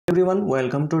Everyone,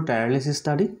 welcome to Tireless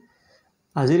study.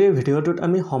 আজিৰ এই ভিডিঅ'টোত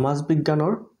আমি সমাজ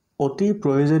বিজ্ঞানৰ অতি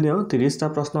প্ৰয়োজনীয় 30টা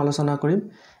প্ৰশ্ন আলোচনা কৰিম।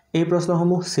 এই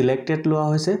প্ৰশ্নসমূহ সিলেক্টেড লোৱা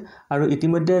হৈছে আৰু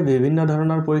ইতিমধ্যে বিভিন্ন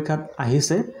ধৰণৰ পৰীক্ষাত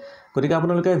আহিছে। গতিকে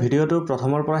আপোনালোকে ভিডিঅ'টো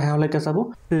প্ৰথমৰ পৰা শেষলৈকে চাব।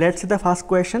 Let's see the first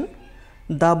question.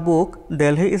 The book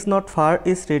Delhi is not far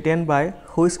is written by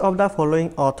which of the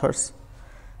following authors?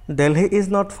 Delhi is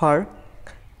not far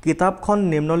কিতাপখন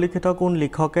নিম্নলিখিত কোন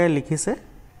লিখকে লিখিছে?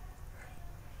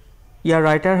 ইয়াৰ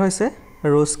ৰাইটাৰ হৈছে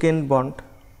ৰস্কিন bond.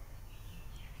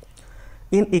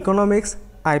 In economics,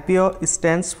 IPO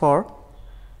stands for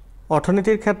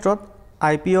অৰ্থনীতিৰ ক্ষেত্ৰত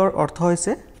IPOৰ অৰ্থ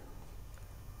হৈছে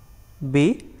B.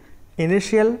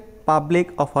 Initial public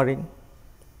offering.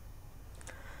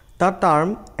 The term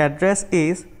address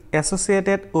is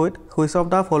associated with which of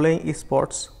the following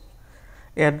sports?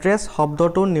 Address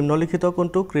শব্দটো নিম্নলিখিত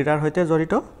কোনটো ক্ৰীড়াৰ সৈতে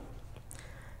জড়িত?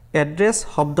 Address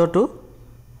শব্দটো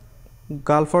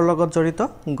গল্ফৰ লগত জড়িত,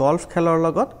 গল্ফ খেলৰ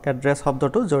লগত এড্ৰেছ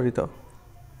শব্দটো জড়িত।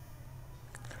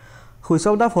 Which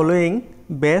of the following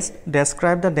best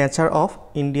describe the nature of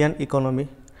Indian economy?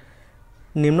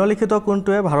 নিম্নলিখিত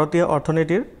কোনটোৱে ভাৰতীয়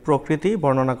অৰ্থনীতিৰ প্ৰকৃতি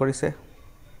বৰ্ণনা কৰিছে?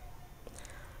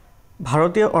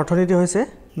 ভাৰতীয় অৰ্থনীতি হৈছে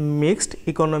মিক্সড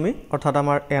ইকনমি, অৰ্থাৎ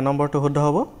আমাৰ এ নম্বৰটো শুদ্ধ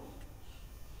হ'ব।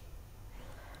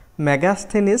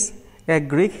 Megasthenes, a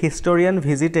Greek historian,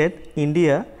 visited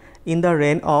India in the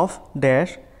reign of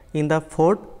Dash in the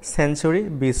 4th century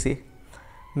BC.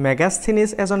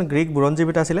 Megasthenes এজন গ্ৰীক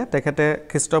বুৰঞ্জীবিদ আছিলে। তেখেতে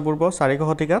খ্ৰীষ্টপূৰ্ব 400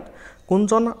 শতিকাত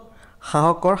কোনজন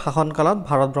শাসকৰ শাসনকালত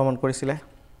ভাৰত ভ্ৰমণ কৰিছিলে?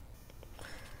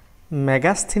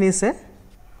 মেগাস্থিনিছে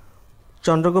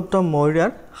চন্দ্ৰগুপ্ত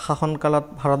মৌৰ্যৰ শাসনকালত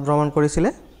ভাৰত ভ্ৰমণ কৰিছিলে।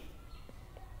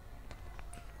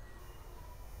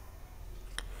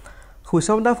 Which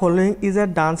of the following is a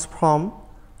dance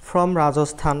from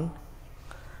Rajasthan?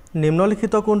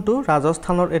 নিম্নলিখিত কোনটো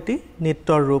ৰাজস্থানৰ এটি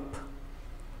নৃত্যৰ ৰূপ?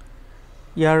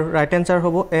 ইয়াৰ ৰাইট এনসাৰ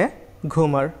হ'ব এ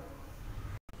ঘুমাৰ।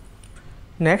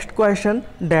 Next question,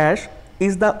 dash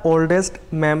is the ওল্ডেষ্ট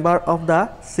member of the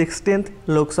 16th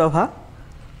Lok Sabha?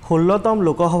 16তম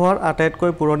লোকসভাৰ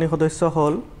আটাইতকৈ পুৰণি সদস্য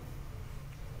হ'ল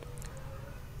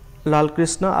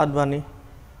Lalkrishna Advani.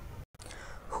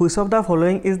 Which of the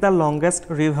following is the longest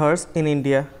rivers in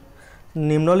India?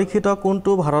 নিম্নলিখিত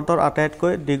কোনটো ভাৰতৰ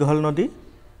আটাইতকৈ দীঘল নদী?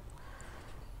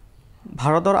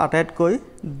 ভাৰতৰ আটাইতকৈ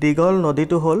দীঘল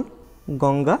নদীটো হ'ল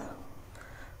গংগা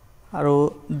আৰু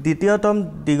দ্বিতীয়তম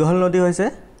দীঘল নদী হৈছে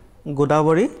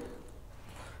গোদাবৰী,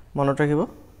 মনত ৰাখিব।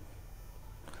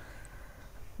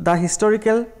 The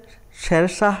historical Sher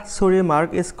Shah Suri Marg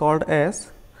is called as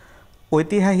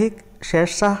ঐতিহাসিক Sher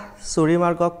Shah Suri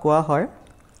Margক কোৱা হয়।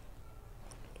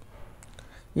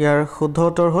 ইয়াৰ শুদ্ধ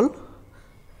উত্তৰ হ'ল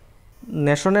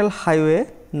national highway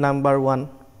number 1।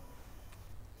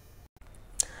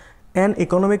 An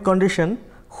economic condition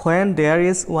when there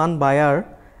is one buyer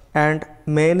and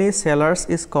many sellers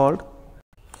is called?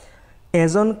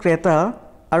 এজন ক্ৰেতা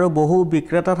আৰু বহু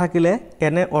বিক্ৰেতা থাকিলে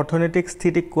এনে অৰ্থনৈতিক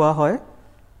স্থিতিক কোৱা হয়?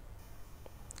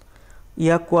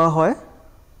 ইয়াক কোৱা হয়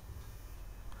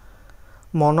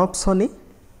মনপছনি।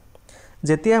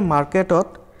 যেতিয়া মাৰ্কেটত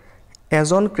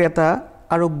এজন ক্ৰেতা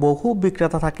আৰু বহু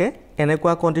বিক্ৰেতা থাকে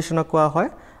এনেকুৱা কণ্ডিশ্যনক কোৱা হয়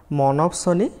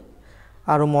মনপছনি।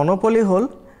 আৰু মনোপলি হ'ল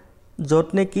য'ত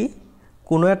নেকি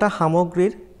কোনো এটা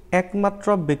সামগ্ৰীৰ একমাত্ৰ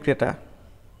বিক্ৰেতা।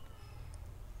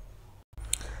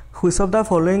 Which of the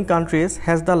following countries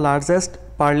has the largest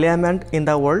parliament in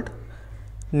the world?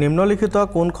 নিম্নলিখিত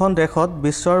কোনখন দেশত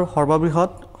বিশ্বৰ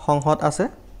সৰ্ববৃহৎ সংসদ আছে?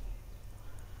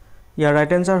 ইয়াৰ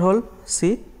ৰাইট এনসাৰ হ'ল চি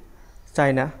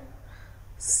চাইনা।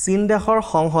 চীন দেশৰ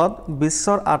সংসদ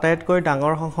বিশ্বৰ আটাইতকৈ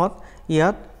ডাঙৰ সংসদ।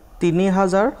 ইয়াত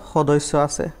 3000 সদস্য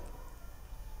আছে।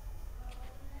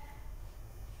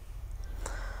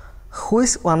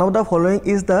 Which one of the following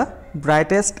is the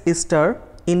brightest star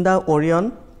in the Orion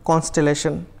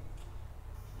constellation?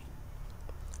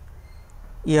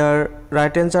 Year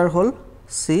right answer হ'ল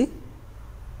C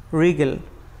regal.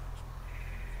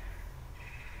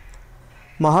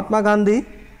 Mahatma Gandhi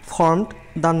formed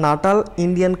the Natal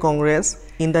Indian Congress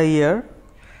in the year?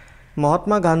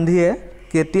 Mahatma গান্ধীয়ে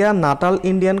কেতিয়া নাটাল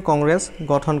ইণ্ডিয়ান কংগ্ৰেছ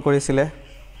গঠন কৰিছিলে?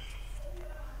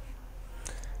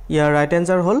 ইয়াৰ ৰাইট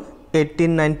এনসাৰ হ'ল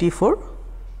 1894,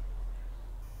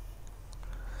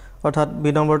 অৰ্থাৎ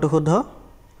B নম্বৰটো শুদ্ধ।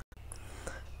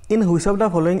 In which of the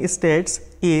following states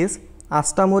is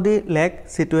Ashtamudi Lake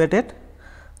situated?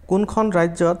 কোনখন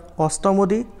ৰাজ্যত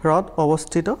অষ্টমুদি হ্ৰদ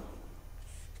অৱস্থিত?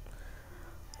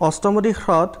 অষ্টমুদি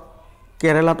হ্ৰদ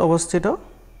কেৰালাত অৱস্থিত।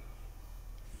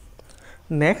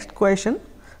 Next question,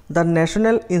 the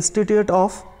National Institute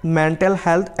of Mental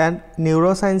Health and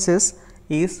Neurosciences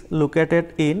is located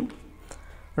in?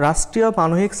 ৰাষ্ট্ৰীয়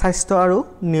মানসিক স্বাস্থ্য আৰু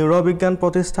নিউৰোবিজ্ঞান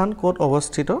প্ৰতিষ্ঠান ক'ত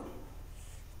অৱস্থিত?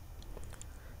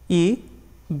 ই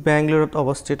বেংগলুৰুত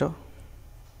অৱস্থিত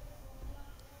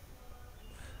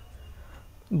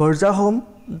বৰ্জাহোম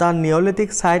the নিঅলিথিক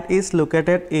site is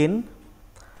located in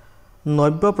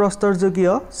নব্য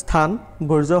প্ৰস্তৰযুগীয় স্থান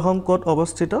বৰ্জাহোম ক'ত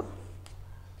অৱস্থিত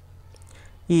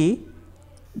ই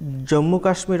জম্মু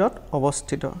কাশ্মীৰত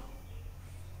অৱস্থিত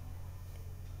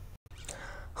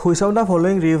Which of the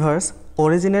following rivers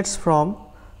originates from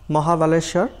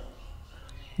Mahabaleshwar?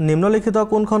 নিম্নলিখিত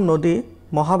কোনখন নদী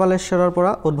মহাবালেশ্বৰৰ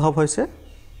পৰা উদ্ভৱ হৈছে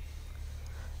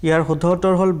ইয়াৰ শুদ্ধ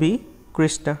উত্তৰ হ'ল B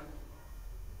Krishna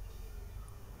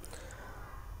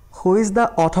Who is the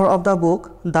author of the book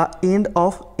The End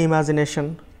of Imagination?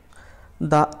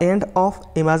 The End of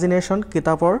Imagination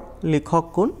কিতাপৰ লিখক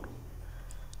কোন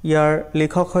ইয়াৰ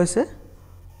লিখক হৈছে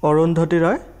অৰুন্ধতী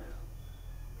ৰয়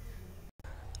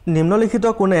নিম্নলিখিত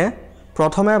কোনে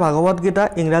প্ৰথমে ভাগৱত গীতা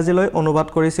ইংৰাজীলৈ অনুবাদ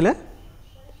কৰিছিলে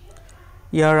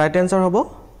ইয়াৰ ৰাইট আনসাৰ হ'ব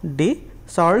D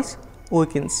Charles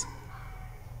উইকিন্স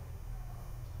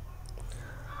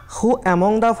Who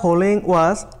among the following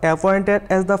was appointed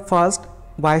as the first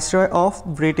Viceroy of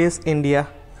British India?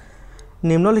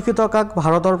 নিম্নলিখিত কাক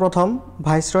ভাৰতৰ প্ৰথম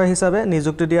ভাইসৰয় হিচাপে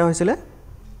নিযুক্তি দিয়া হৈছিলে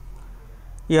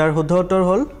ইয়াৰ শুদ্ধ উত্তৰ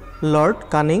হ'ল lord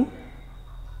cunning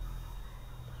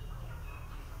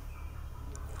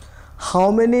How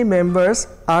many members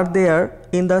are there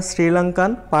in the Sri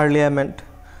Lankan Parliament?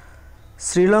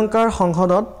 শ্ৰীলংকাৰ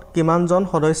সংসদত কিমানজন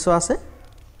সদস্য আছে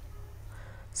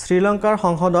শ্ৰীলংকাৰ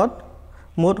সংসদত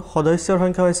মুঠ সদস্যৰ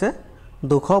সংখ্যা হৈছে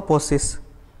 225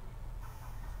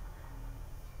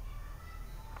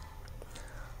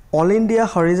 All India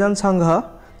Horizon Sangha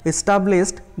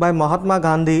established by Mahatma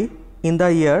Gandhi in the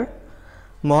year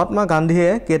Mahatma গান্ধীয়ে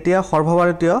কেতিয়া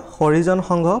সৰ্বভাৰতীয় হৰিজন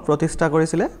সংঘ প্ৰতিষ্ঠা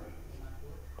কৰিছিলে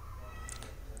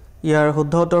ইয়াৰ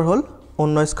শুদ্ধ উত্তৰ হ'ল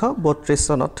 1932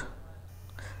 চনত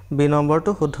বি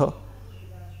নম্বৰটো শুদ্ধ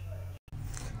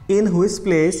In which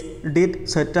place did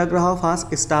satyagraha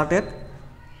first started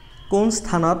কোন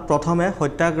স্থানত প্ৰথমে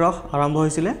সত্যাগ্ৰহ আৰম্ভ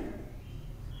হৈছিল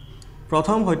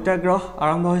প্ৰথম সত্যাগ্ৰহ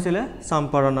আৰম্ভ হৈছিল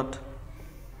চম্পাৰণত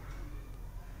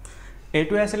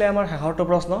এইটো আছিল আমাৰ শেষৰটো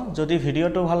প্ৰশ্ন যদি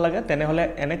ভিডিওটো ভাল লাগে তেনেহলে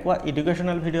এনেকুৱা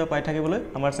এডুকেশনাল ভিডিও পাই থাকিবলৈ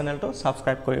আমাৰ চেনেলটো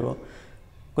সাবস্ক্ৰাইব কৰিব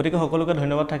গতিকে সকলোকে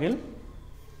ধন্যবাদ থাকিল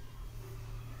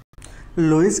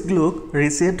Louis Gluck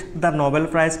received the Nobel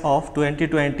Prize of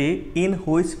 2020 in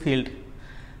which field?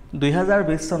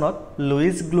 2020 চনত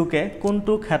লুইস গ্লুকে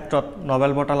কোনটো ক্ষেত্ৰত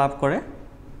নোবেল বঁটা লাভ কৰে?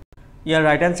 ইয়াৰ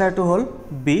ৰাইট আনসাৰটো হ'ল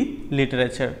B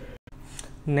literature.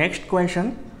 Next question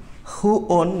Who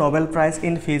won Nobel Prize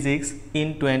in Physics in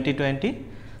 2020?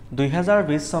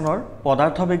 2020 চনৰ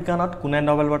পদাৰ্থ বিজ্ঞানত কোনে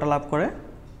নোবেল বঁটা লাভ কৰে?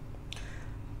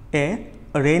 এ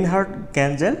ৰেইনহাৰ্ড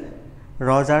গেঞ্জেল,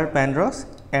 ৰজাৰ পেনৰছ,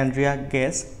 এন্ড্ৰিয়া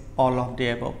gas all of the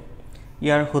above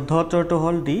ইয়াৰ শুদ্ধ উত্তৰটো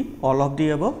হ'ল D all of the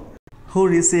above who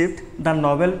received the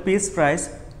Nobel Peace Prize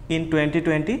in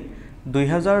 2020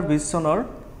 2020 চনৰ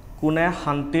কোনে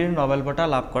শান্তিৰ নোবেল বঁটা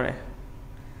লাভ কৰে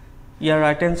ইয়াৰ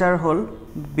ৰাইট আনসাৰ হ'ল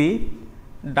বি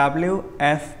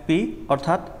WFP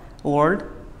অৰ্থাৎ World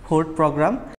Food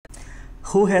Program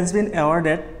who has been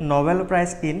awarded Nobel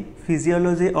Prize in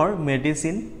Physiology or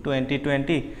Medicine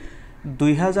 2020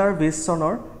 2020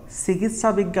 চনৰ চিকিৎসা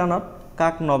বিজ্ঞানত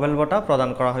কাক নোবেল বঁটা প্ৰদান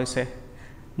কৰা হৈছে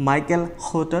Michael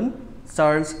হোটন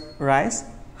Charles rice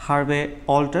Harvey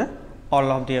alter all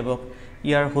of the above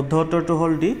ইয়াৰ শুদ্ধ উত্তৰটো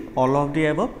হ'ল D all of the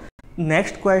above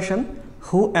next question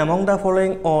who among the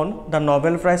following won the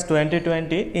Nobel Prize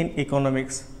 2020 in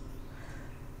economics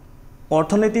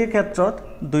অৰ্থনীতিৰ ক্ষেত্ৰত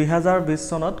 2020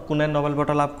 চনত কোনে নোবেল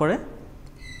বঁটা লাভ কৰে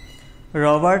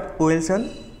Robert Wilson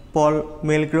Paul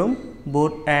মিলগ্ৰুম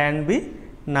both A and B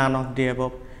none of the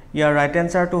above year right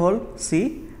আনসাৰটো হ'ল সি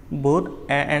both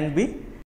A and B